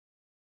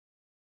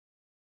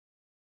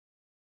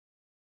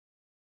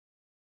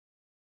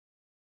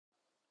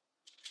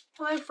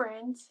Hello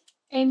friends,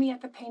 Amy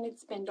at the Painted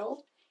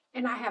Spindle,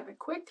 and I have a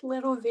quick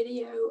little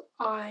video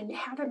on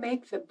how to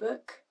make the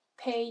book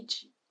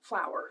page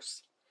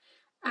flowers.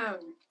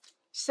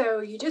 So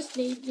you just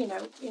need,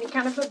 any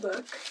kind of a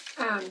book.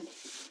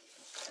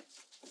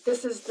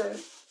 This is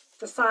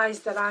the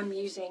size that I'm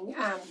using,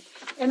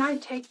 and I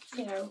take,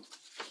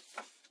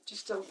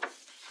 just a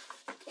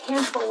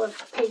handful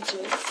of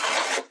pages,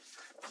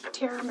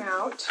 tear them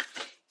out,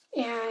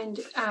 and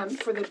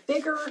for the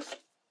bigger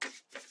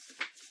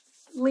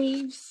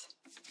leaves,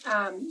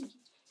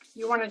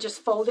 you want to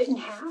just fold it in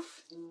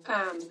half,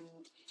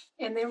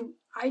 and then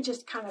I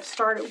just kind of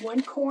start at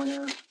one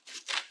corner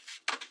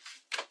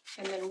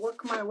and then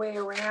work my way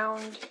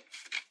around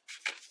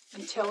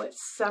until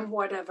it's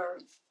somewhat of a,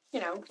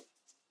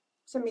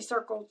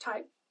 semicircle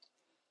type.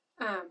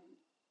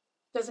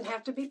 Doesn't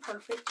have to be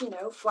perfect,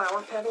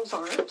 flower petals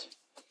aren't.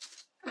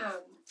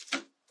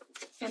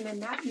 And then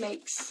that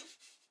makes,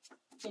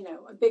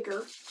 a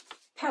bigger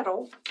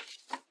petal.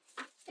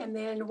 And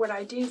then what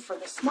I do for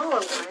the smaller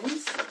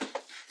ones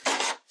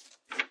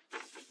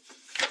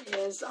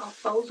is I'll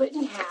fold it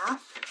in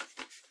half.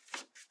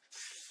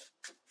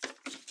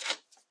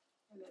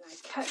 And then I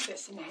cut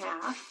this in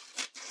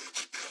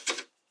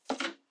half.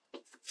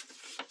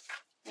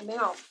 And then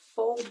I'll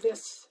fold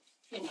this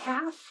in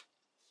half.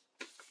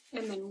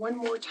 And then one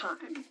more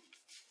time.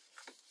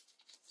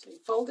 So you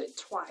fold it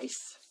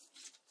twice.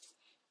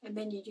 And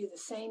then you do the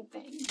same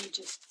thing. You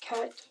just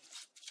cut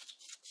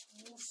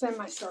a little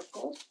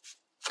semicircle.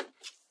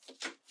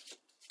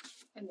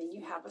 And then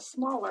you have a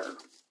smaller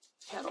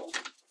petal.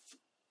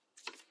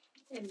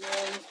 And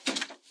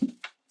then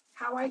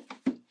how I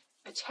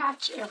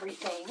attach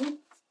everything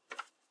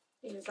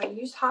is I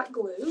use hot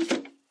glue,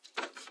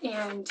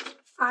 and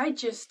I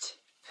just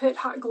put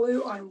hot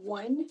glue on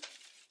one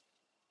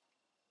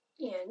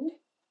end,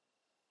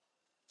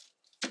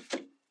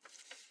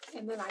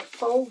 and then I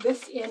fold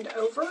this end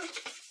over,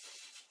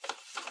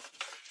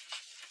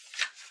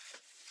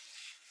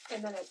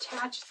 and then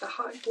attach the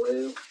hot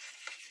glue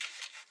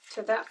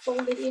to that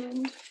folded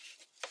end.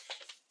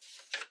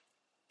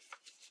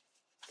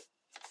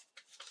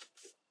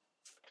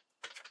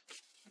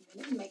 And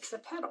then it makes a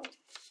petal,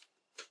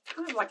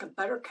 kind of like a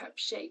buttercup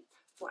shaped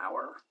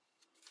flower.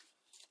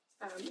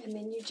 And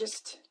then you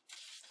just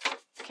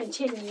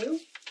continue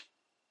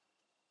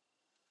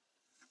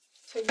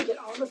till you get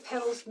all the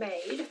petals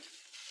made.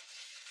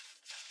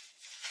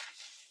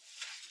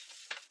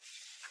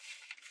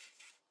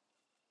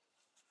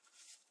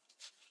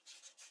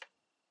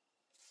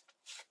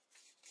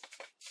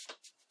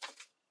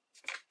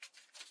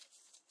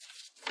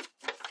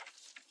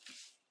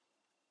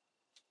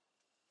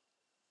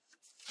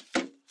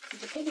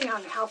 Depending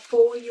on how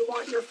full you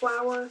want your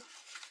flower,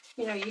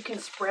 you can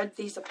spread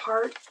these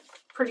apart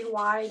pretty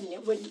wide and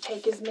it wouldn't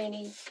take as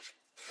many.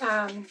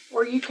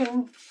 Or you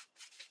can,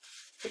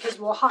 because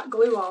we'll hot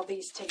glue all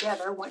these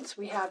together once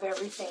we have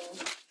everything,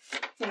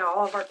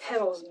 all of our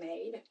petals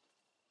made.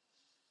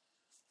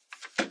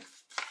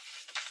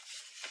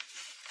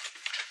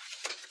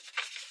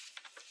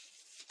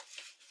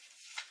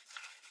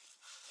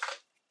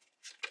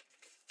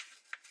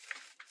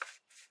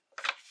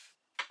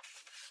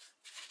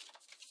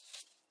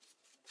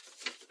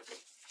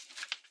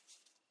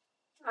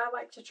 I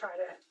like to try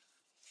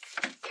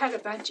to cut a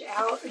bunch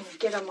out and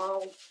get them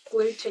all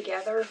glued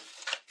together.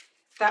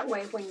 That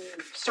way when you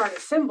start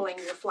assembling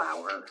your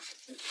flower,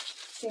 it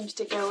seems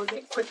to go a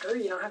bit quicker.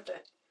 You don't have to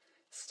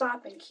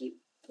stop and keep,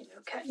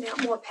 cutting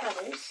out more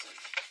petals.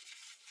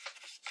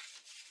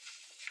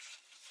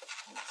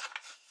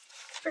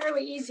 It's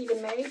fairly easy to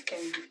make,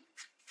 and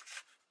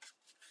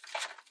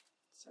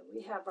so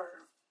we have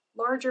our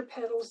larger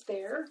petals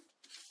there.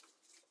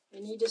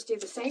 And you just do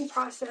the same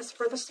process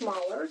for the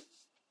smaller.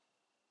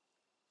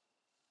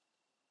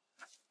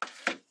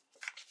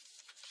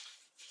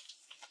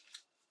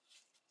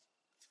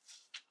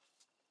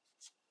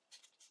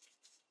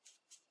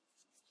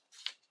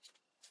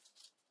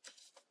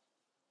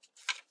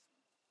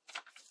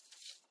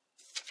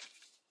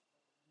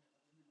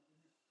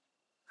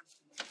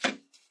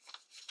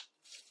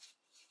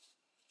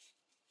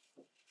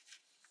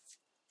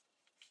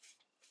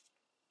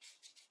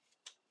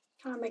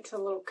 Kind of makes a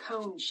little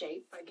cone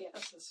shape, I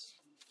guess, is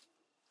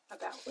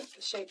about what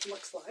the shape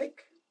looks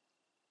like.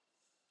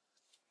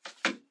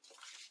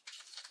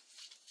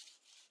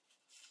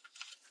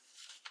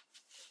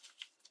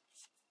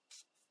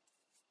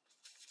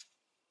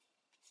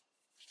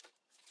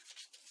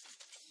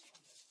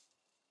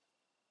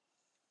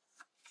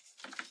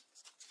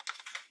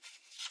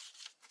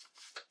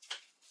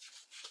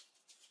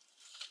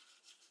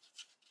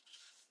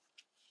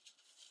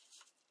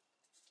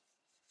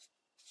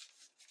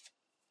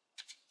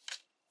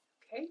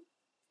 Okay,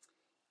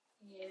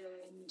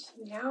 and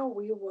now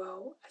we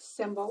will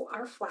assemble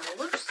our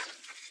flowers.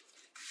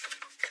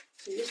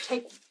 So you just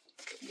take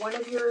one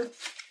of your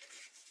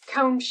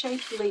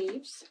cone-shaped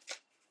leaves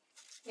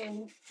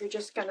and you're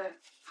just going to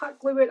hot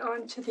glue it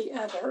onto the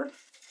other.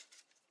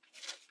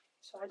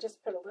 So I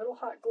just put a little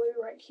hot glue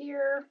right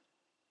here.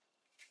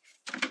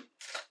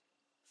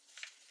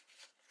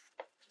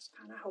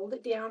 kind of hold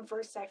it down for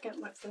a second,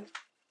 let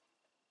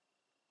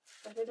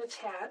it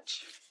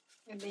attach,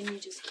 and then you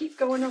just keep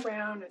going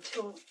around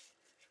until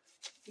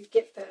you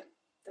get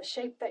the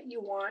shape that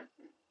you want.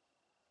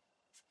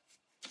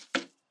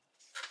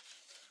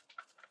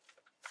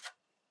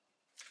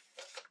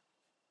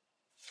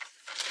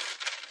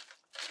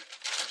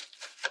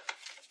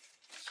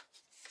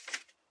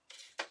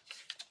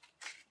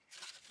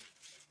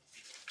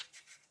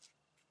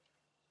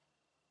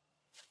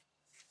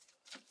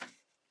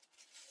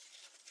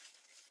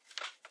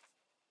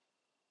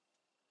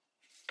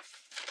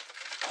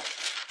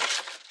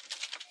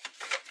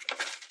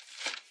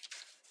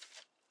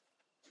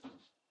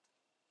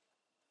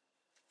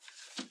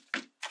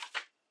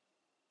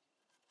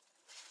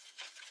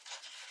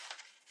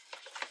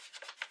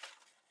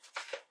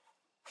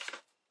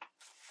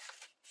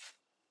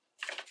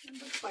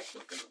 It looks like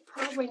we're going to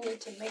probably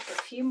need to make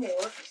a few more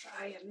because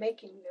I am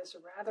making this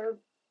rather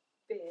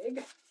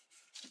big.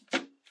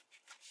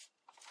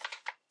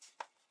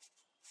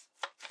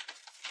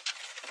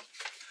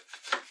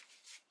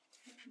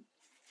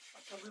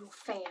 Like a little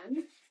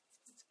fan.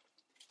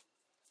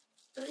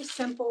 Very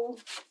simple.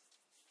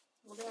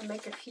 We're going to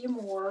make a few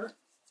more.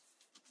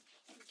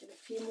 Get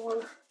a few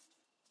more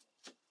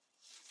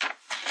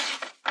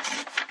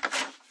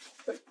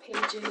book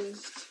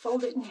pages,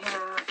 fold it in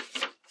half.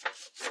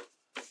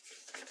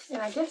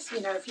 And I guess,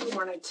 you know, if you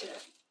wanted to,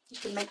 you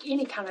could make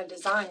any kind of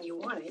design you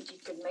wanted. You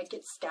could make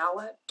it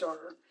scalloped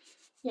or,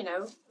 you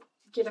know,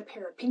 get a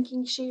pair of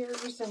pinking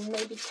shears and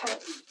maybe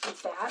cut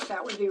with that.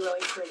 That would be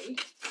really pretty.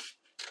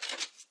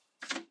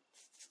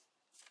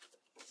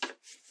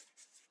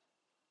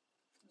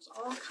 There's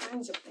all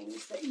kinds of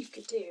things that you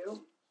could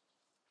do.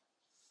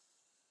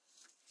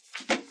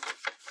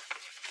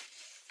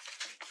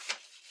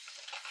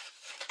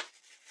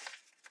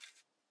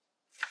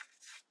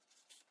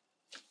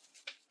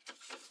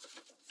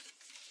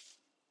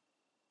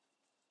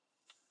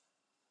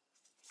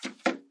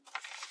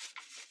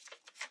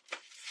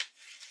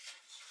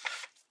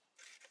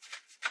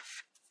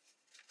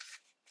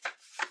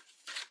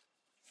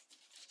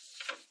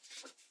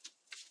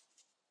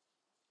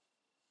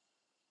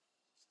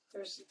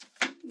 There's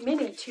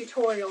many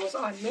tutorials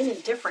on many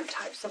different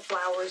types of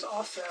flowers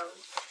also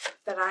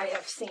that I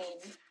have seen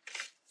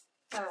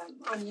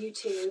on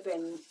YouTube,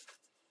 and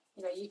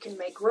you know, you can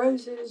make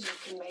roses, you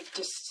can make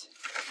just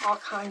all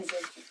kinds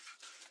of.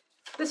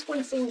 This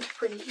one seemed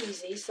pretty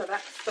easy, so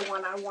that's the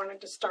one I wanted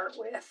to start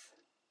with.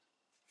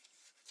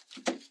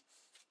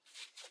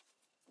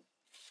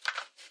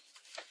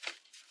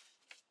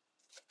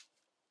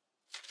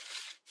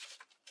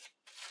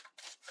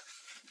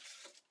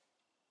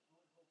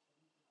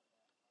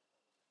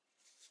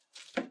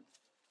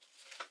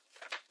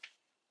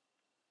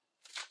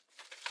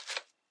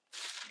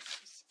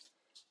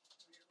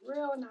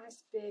 Real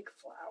nice big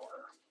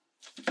flower.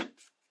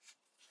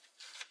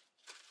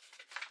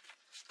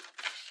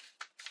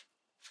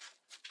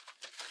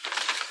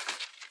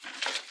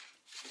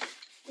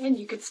 And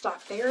you could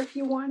stop there if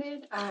you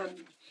wanted.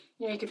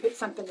 You know, you could put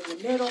something in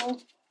the middle.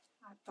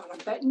 I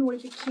thought a button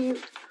would be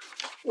cute.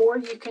 Or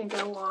you can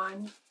go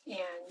on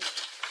and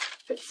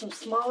put some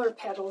smaller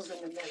petals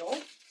in the middle.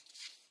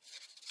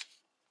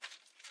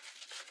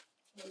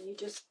 And you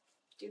just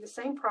do the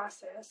same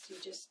process. You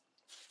just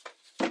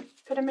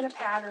put them in a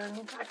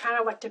pattern. I kind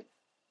of like to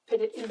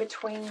put it in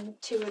between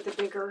two of the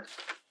bigger.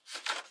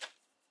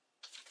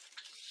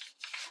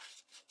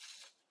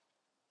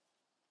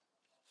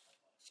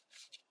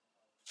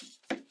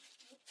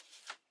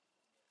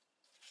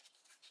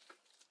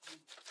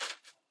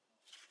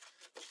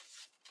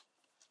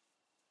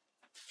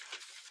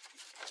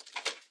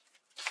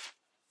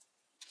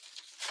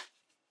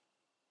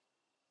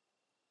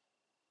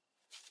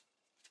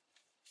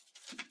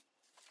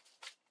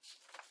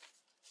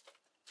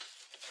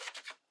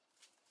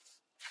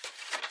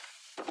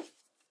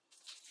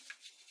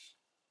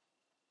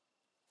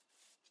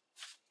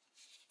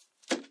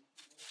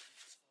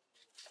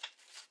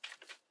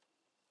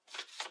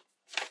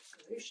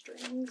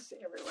 Strings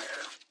everywhere.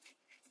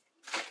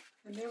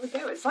 And there we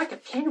go. It's like a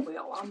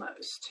pinwheel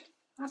almost.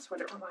 That's what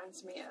it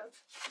reminds me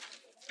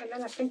of. And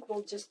then I think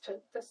we'll just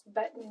put this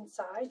button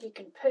inside. You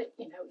can put,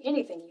 you know,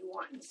 anything you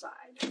want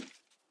inside.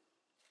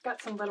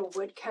 Got some little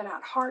wood cut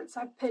out hearts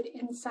I put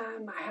in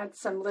some. I had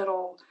some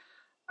little,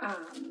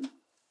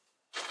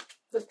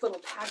 this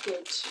little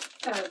package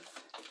of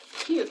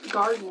cute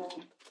garden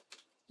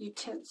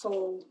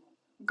utensil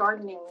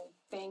gardening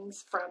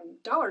things from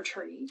Dollar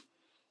Tree.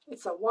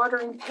 It's a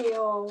watering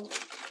pail,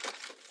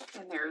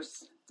 and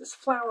there's this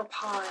flower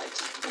pot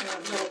and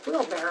a little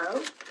wheelbarrow.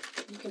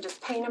 You can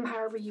just paint them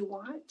however you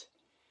want,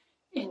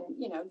 and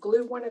you know,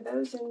 glue one of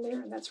those in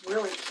there, and that's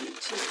really cute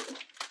too.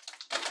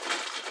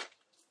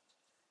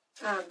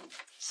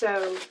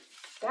 So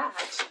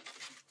that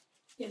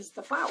is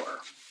the flower,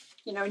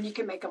 you know, and you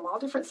can make them all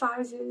different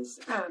sizes.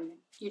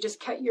 You just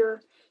cut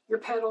your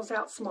petals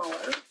out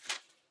smaller,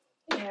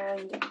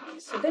 and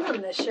so then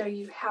I'm going to show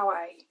you how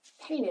I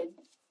painted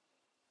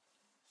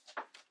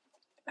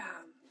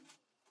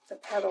the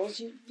petals.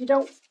 You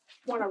don't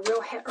want a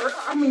real, or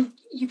I mean,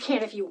 you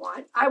can if you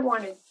want. I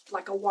wanted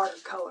like a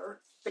watercolor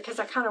because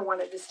I kind of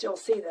wanted to still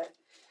see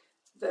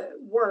the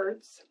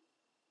words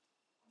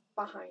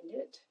behind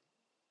it.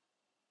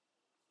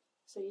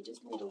 So you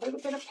just need a little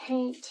bit of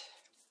paint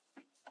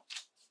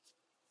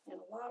and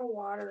a lot of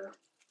water.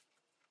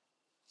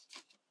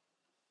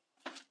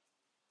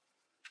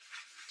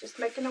 Just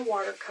making a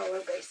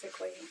watercolor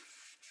basically.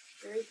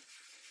 Very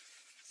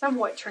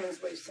somewhat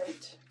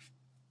translucent.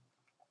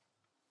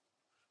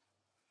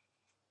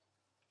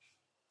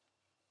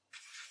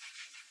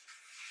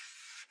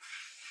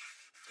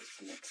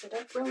 Just mix it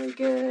up really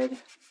good.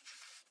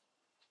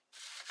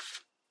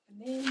 And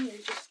then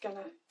you're just going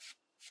to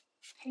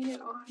paint it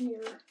on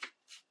your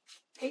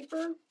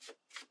paper.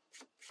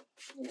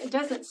 It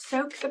doesn't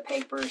soak the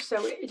paper,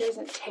 so it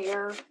doesn't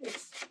tear.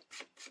 It's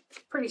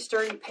pretty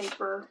sturdy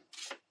paper.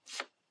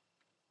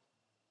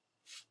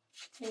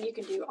 And you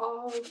can do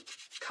all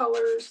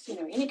colors, you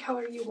know, any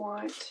color you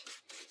want.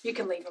 You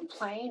can leave them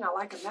plain. I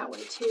like them that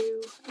way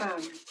too.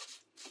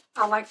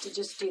 I like to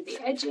just do the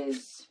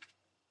edges.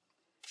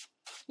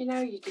 You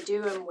know, you could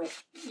do them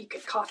with, you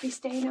could coffee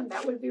stain them.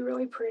 That would be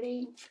really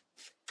pretty.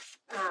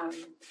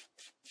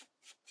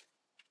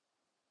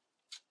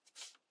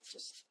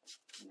 Just,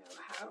 you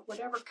know,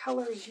 whatever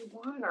colors you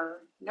want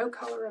or no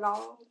color at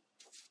all.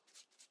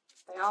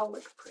 They all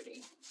look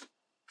pretty.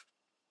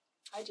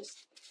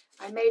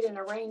 I made an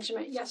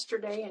arrangement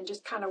yesterday and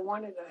just kind of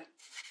wanted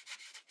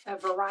a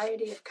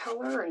variety of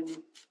color, and I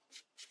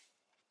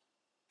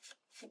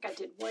think I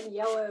did one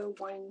yellow,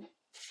 one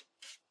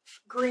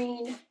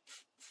green,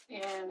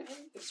 and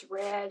this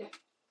red.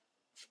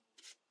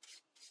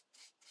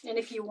 And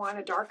if you want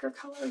a darker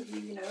color,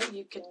 you know,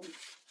 you can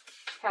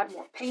add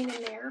more paint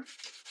in there.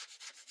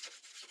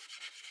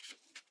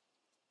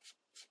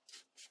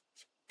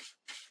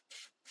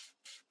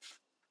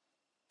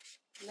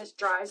 And this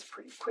dries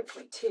pretty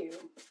quickly too,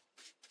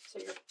 so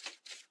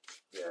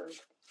your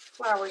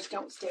flowers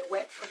don't stay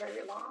wet for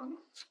very long.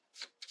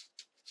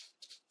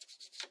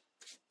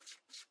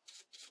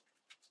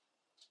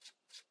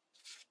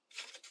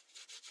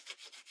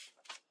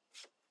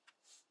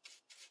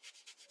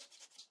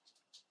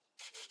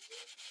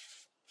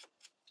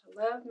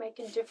 I love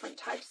making different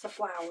types of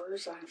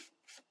flowers. I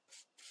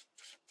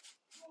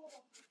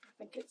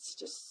think it's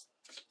just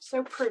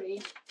so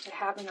pretty to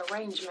have an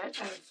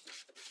arrangement of,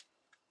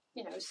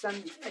 you know,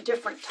 a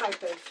different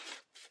type of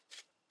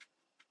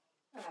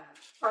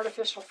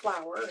artificial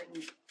flower,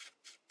 and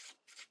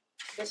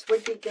this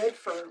would be good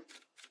for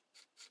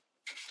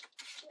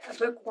a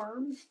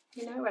bookworm,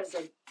 you know, as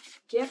a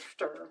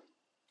gift, or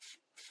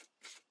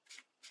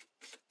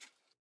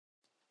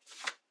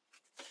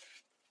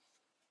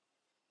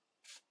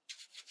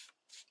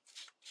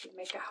you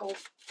make a whole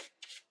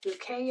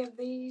bouquet of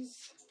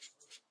these.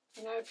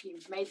 You know, if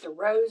you've made the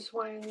rose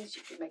ones,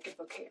 you could make a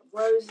bouquet of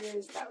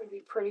roses. That would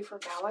be pretty for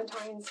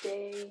Valentine's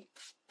Day.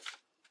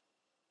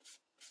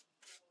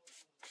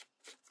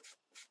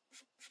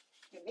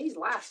 And these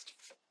last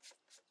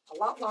a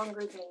lot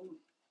longer than,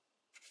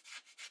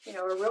 you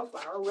know, a real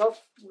flower.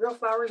 Real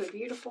flowers are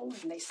beautiful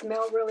and they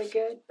smell really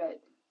good,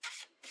 but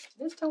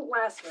this don't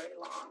last very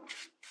long.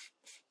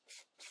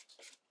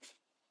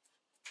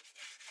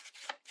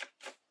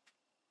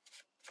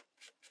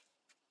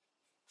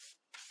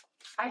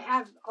 I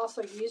have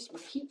also used my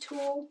heat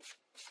tool,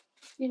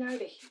 you know,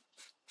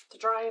 to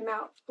dry them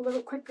out a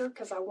little quicker,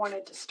 because I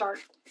wanted to start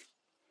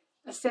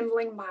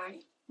assembling my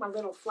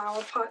little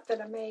flower pot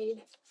that I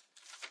made,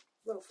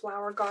 little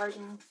flower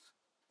garden.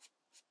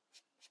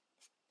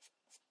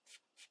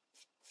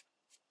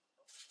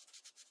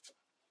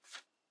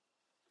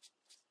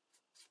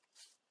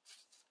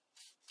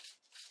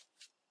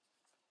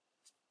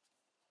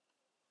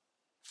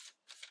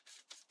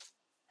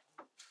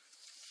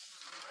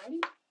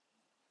 Alrighty.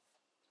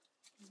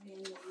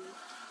 And you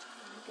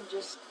can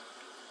just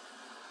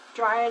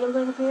dry it a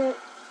little bit.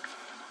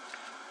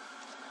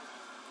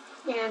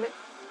 And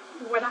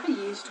what I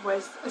used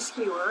was a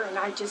skewer, and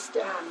I just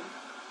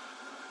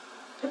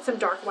put some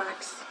dark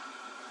wax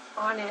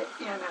on it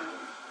and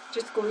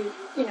just glued,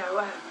 you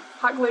know,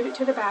 hot glued it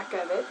to the back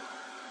of it.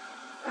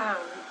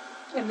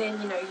 And then,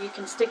 you know, you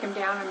can stick them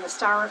down in the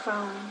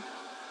styrofoam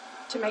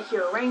to make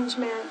your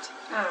arrangement.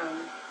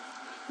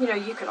 You know,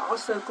 you could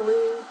also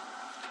glue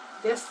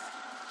this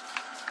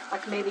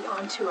like maybe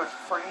onto a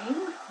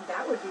frame.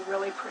 That would be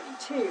really pretty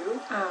too.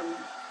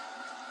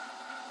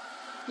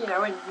 You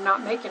know, and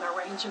not make an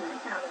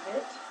arrangement out of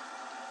it.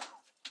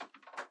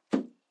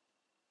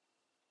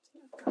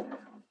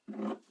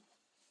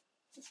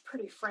 This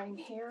pretty frame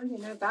here, you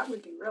know, that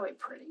would be really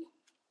pretty.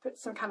 Put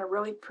some kind of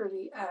really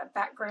pretty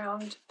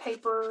background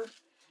paper.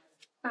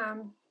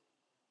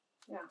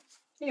 Yeah.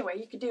 Anyway,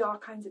 you could do all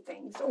kinds of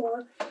things.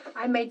 Or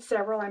I made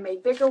several. I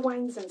made bigger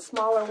ones and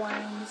smaller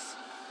ones,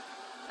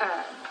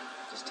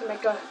 just to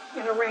make an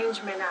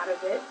arrangement out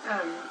of it.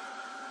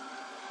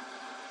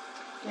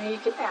 You know, you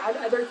could add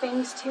other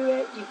things to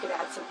it. You could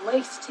add some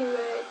lace to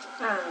it.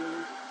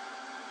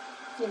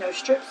 You know,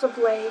 strips of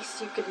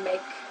lace. You could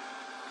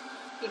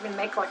even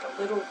make like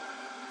a little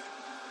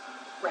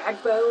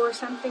rag bow or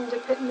something to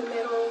put in the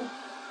middle.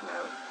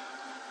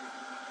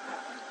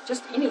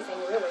 Just anything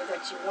really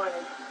that you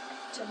wanted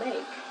to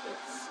make.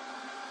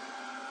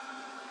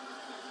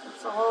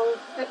 It's all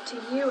up to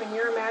you and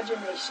your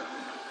imagination.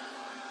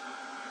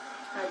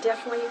 I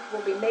definitely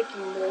will be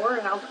making more,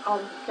 and I'm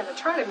going to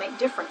try to make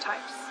different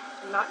types,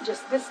 not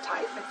just this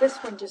type, but this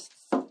one just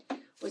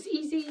was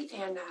easy,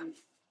 and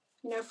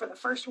for the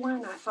first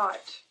one, I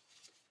thought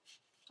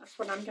that's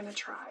what I'm going to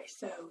try.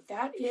 So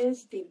that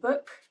is the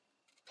book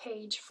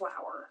page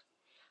flower.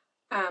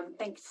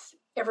 Thanks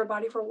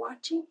everybody for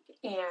watching,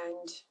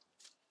 and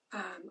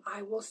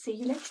I will see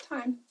you next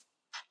time.